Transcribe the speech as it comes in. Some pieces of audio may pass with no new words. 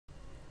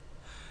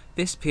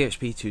This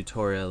PHP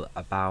tutorial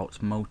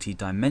about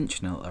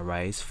multi-dimensional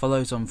arrays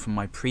follows on from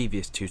my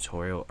previous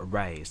tutorial,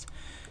 arrays.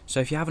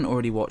 So if you haven't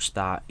already watched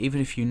that, even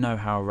if you know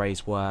how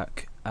arrays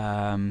work,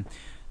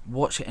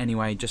 watch it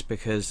anyway, just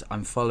because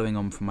I'm following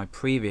on from my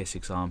previous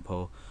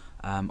example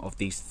of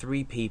these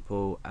three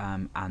people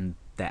and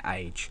their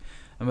age.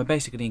 And we're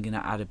basically going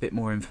to add a bit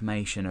more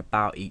information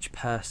about each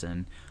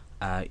person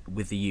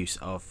with the use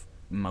of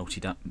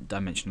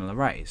multi-dimensional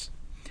arrays.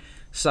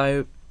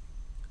 So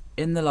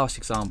in the last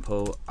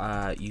example,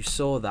 you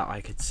saw that I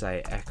could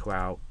say echo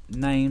out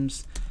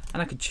names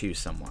and I could choose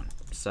someone.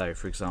 So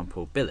for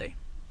example, Billy.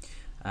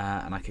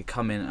 And I could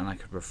come in and I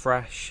could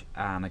refresh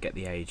and I get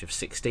the age of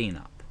 16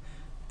 up.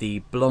 The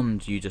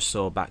blonde you just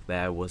saw back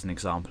there was an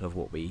example of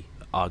what we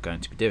are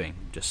going to be doing,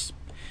 just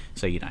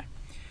so you know.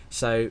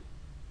 So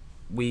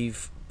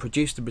we've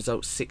produced the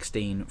result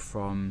 16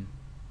 from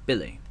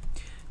Billy.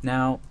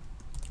 Now,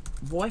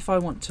 what if I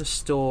want to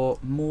store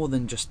more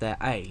than just their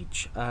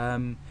age?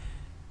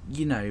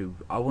 You know,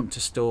 I want to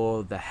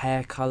store the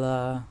hair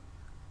colour,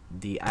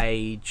 the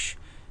age,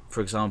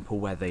 for example,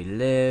 where they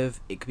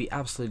live. It could be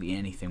absolutely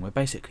anything. We're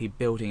basically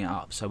building it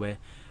up, so we're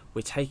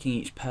taking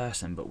each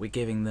person, but we're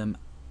giving them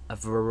a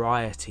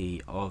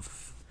variety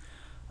of,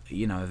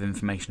 you know, of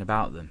information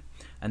about them.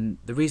 And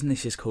the reason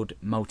this is called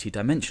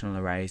multi-dimensional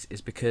arrays is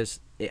because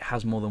it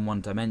has more than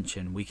one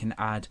dimension. We can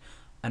add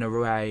an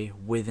array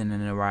within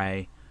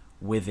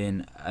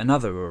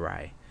another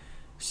array.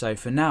 So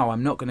for now,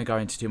 I'm not going to go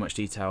into too much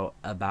detail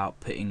about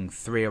putting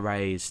three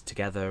arrays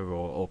together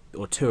or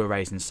two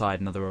arrays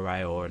inside another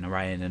array, or an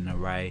array in an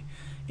array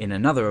in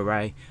another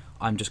array.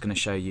 I'm just going to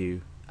show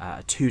you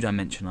a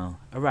two-dimensional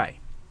array.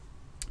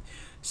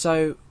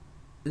 So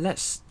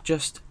let's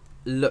just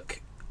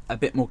look a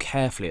bit more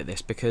carefully at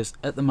this, because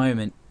at the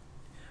moment,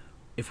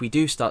 if we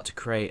do start to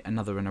create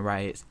another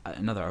array, it's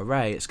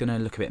going to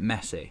look a bit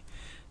messy.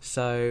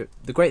 So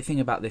the great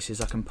thing about this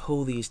is I can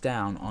pull these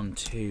down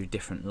onto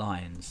different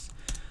lines.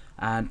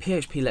 And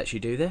PHP lets you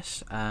do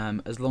this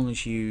as long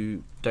as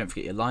you don't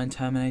forget your line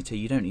terminator.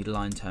 You don't need a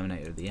line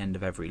terminator at the end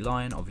of every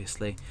line,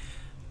 obviously,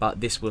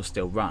 but this will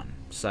still run.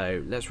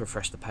 So let's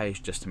refresh the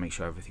page just to make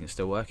sure everything is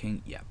still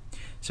working. Yeah.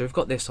 So we've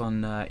got this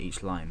on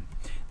each line.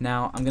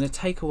 Now I'm going to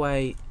take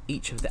away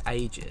each of the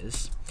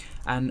ages,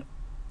 and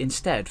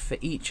instead for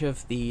each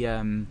of these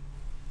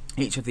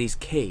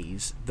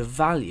keys, the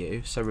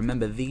value. So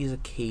remember, these are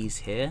keys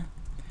here,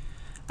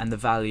 and the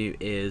value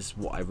is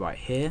what I write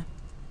here.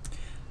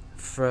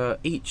 For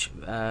each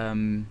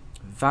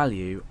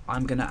value,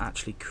 I'm going to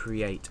actually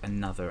create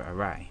another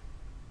array.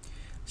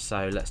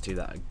 So let's do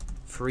that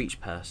for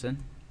each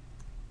person.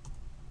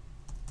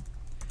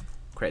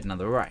 Create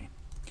another array.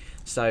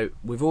 So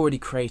we've already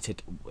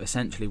created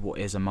essentially what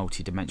is a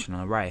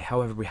multi-dimensional array.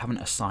 However, we haven't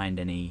assigned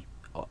any,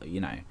 you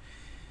know,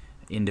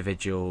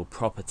 individual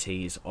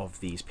properties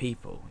of these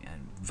people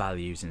and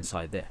values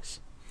inside this.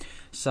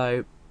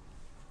 So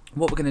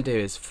what we're going to do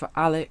is, for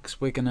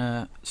Alex, we're going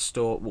to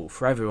store, well,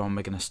 for everyone,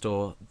 we're going to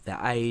store their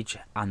age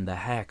and their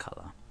hair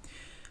colour.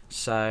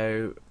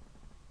 So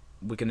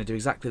we're going to do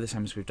exactly the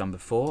same as we've done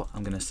before.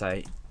 I'm going to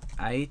say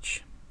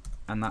age,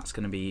 and that's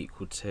going to be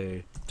equal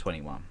to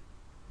 21.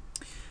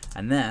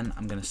 And then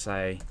I'm going to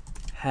say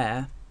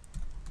hair,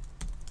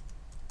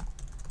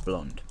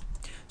 blonde.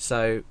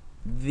 So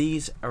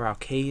these are our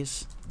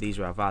keys, these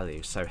are our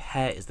values. So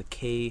hair is the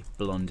key,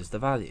 blonde is the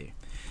value.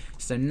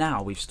 So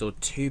now we've stored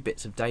two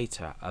bits of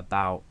data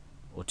about,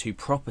 or two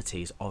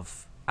properties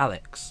of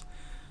Alex.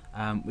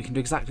 We can do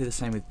exactly the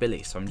same with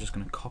Billy, so I'm just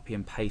going to copy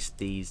and paste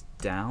these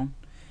down.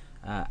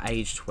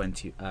 Age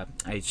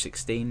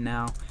 16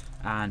 now,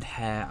 and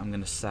hair I'm going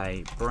to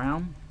say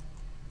brown.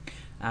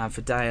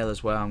 For Dale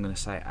as well, I'm going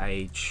to say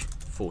age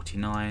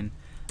 49,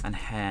 and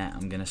hair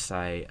I'm going to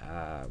say,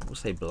 we'll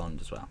say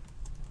blonde as well.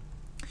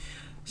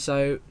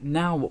 So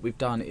now what we've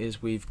done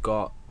is we've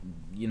got,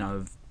 you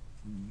know,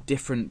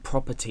 different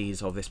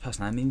properties of this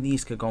person. I mean,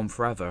 these could go on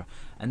forever,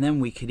 and then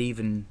we could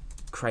even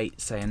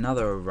create, say,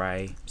 another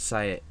array,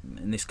 say it,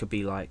 and this could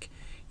be like,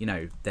 you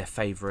know, their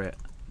favorite,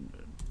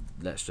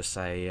 let's just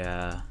say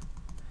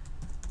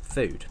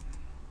food.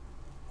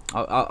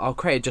 I'll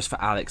create it just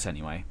for Alex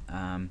anyway.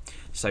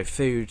 So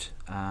food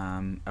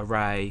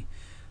array,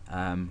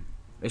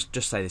 let's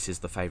just say this is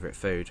the favorite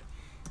food.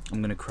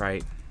 I'm going to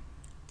create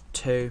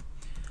two.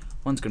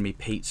 One's going to be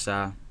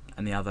pizza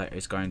and the other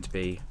is going to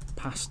be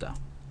pasta.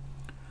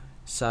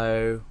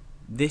 So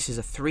this is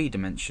a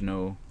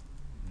three-dimensional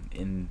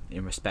in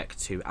respect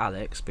to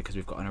Alex, because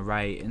we've got an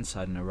array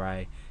inside another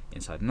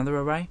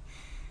array.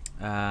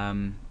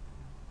 And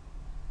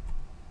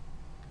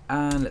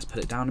let's put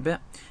it down a bit.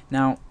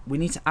 Now we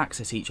need to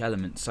access each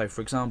element. So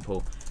for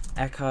example,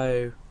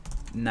 echo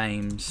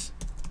names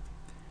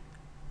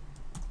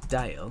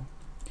Dale.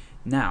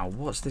 Now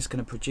what's this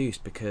going to produce?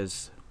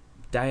 Because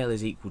Dale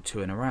is equal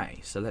to an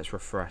array. So let's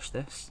refresh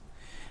this,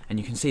 and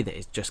you can see that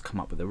it's just come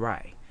up with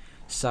array.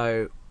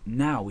 So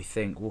now we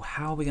think, well,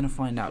 how are we going to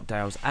find out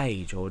Dale's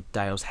age or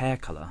Dale's hair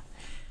colour?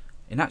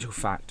 In actual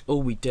fact,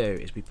 all we do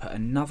is we put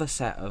another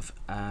set of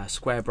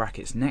square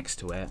brackets next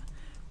to it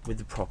with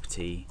the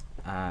property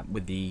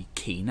with the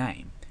key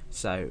name.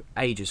 So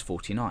age is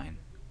 49.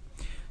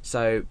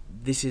 So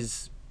this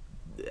is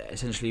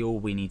essentially all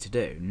we need to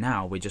do.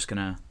 Now we're just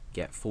gonna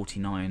get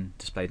 49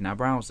 displayed in our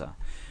browser,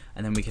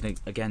 and then we can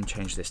again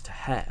change this to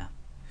hair.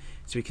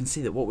 So we can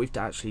see that what we've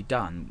actually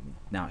done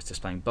now, it's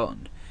displaying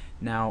blonde.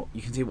 Now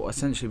you can see what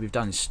essentially we've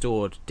done is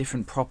stored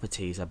different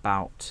properties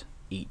about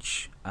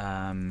each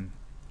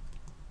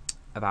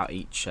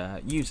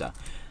user.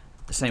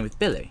 The same with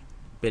Billy.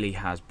 Billy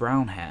has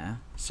brown hair,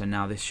 so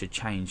now this should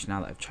change.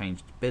 Now that I've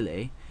changed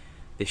Billy,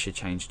 this should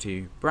change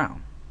to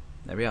brown.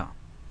 There we are.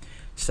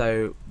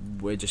 So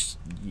we're just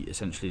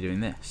essentially doing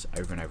this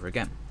over and over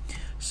again.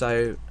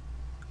 So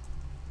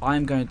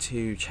I'm going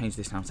to change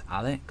this now to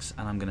Alex,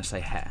 and I'm going to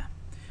say hair.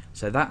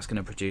 So that's going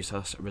to produce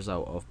us a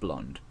result of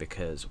blonde,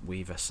 because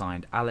we've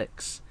assigned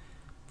Alex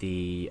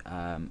the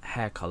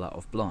hair color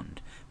of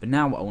blonde. But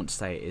now what I want to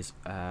say is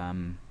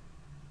I'm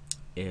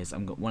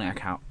want to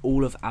echo out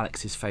all of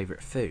Alex's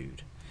favorite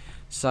food.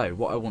 So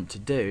what I want to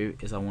do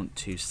is I want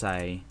to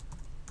say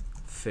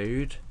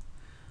food,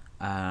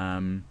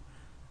 and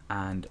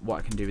what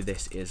I can do with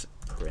this is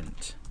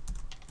print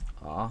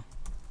R,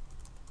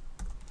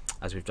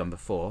 as we've done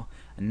before.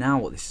 And now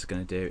what this is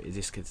going to do is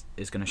this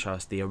is going to show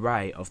us the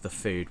array of the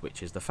food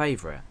which is the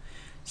favorite.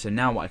 So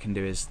now what I can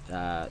do is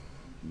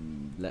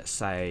let's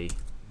say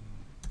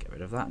get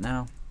rid of that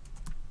now,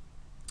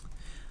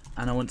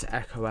 and I want to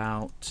echo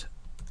out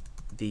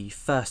the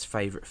first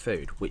favorite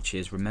food, which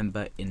is,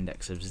 remember,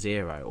 index of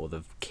 0, or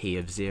the key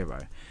of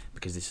 0,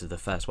 because this is the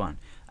first one,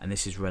 and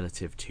this is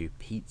relative to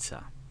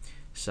pizza.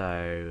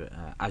 So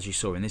as you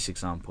saw in this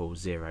example,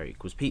 0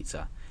 equals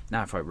pizza.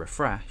 Now if I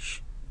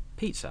refresh,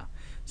 pizza.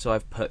 So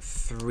I've put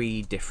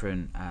 3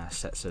 different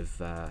sets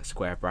of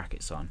square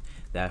brackets on,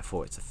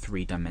 therefore it's a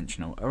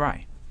 3-dimensional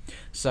array.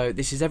 So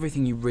this is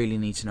everything you really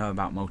need to know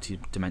about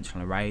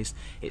multi-dimensional arrays.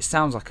 It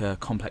sounds like a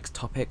complex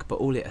topic, but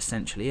all it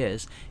essentially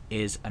is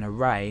an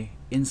array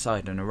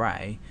inside an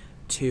array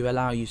to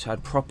allow you to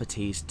add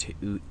properties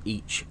to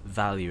each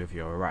value of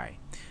your array,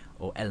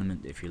 or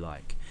element if you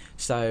like.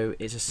 So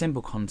it's a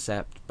simple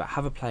concept, but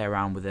have a play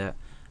around with it,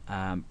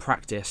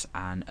 practice,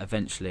 and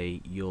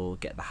eventually you'll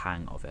get the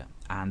hang of it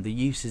and the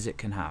uses it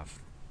can have.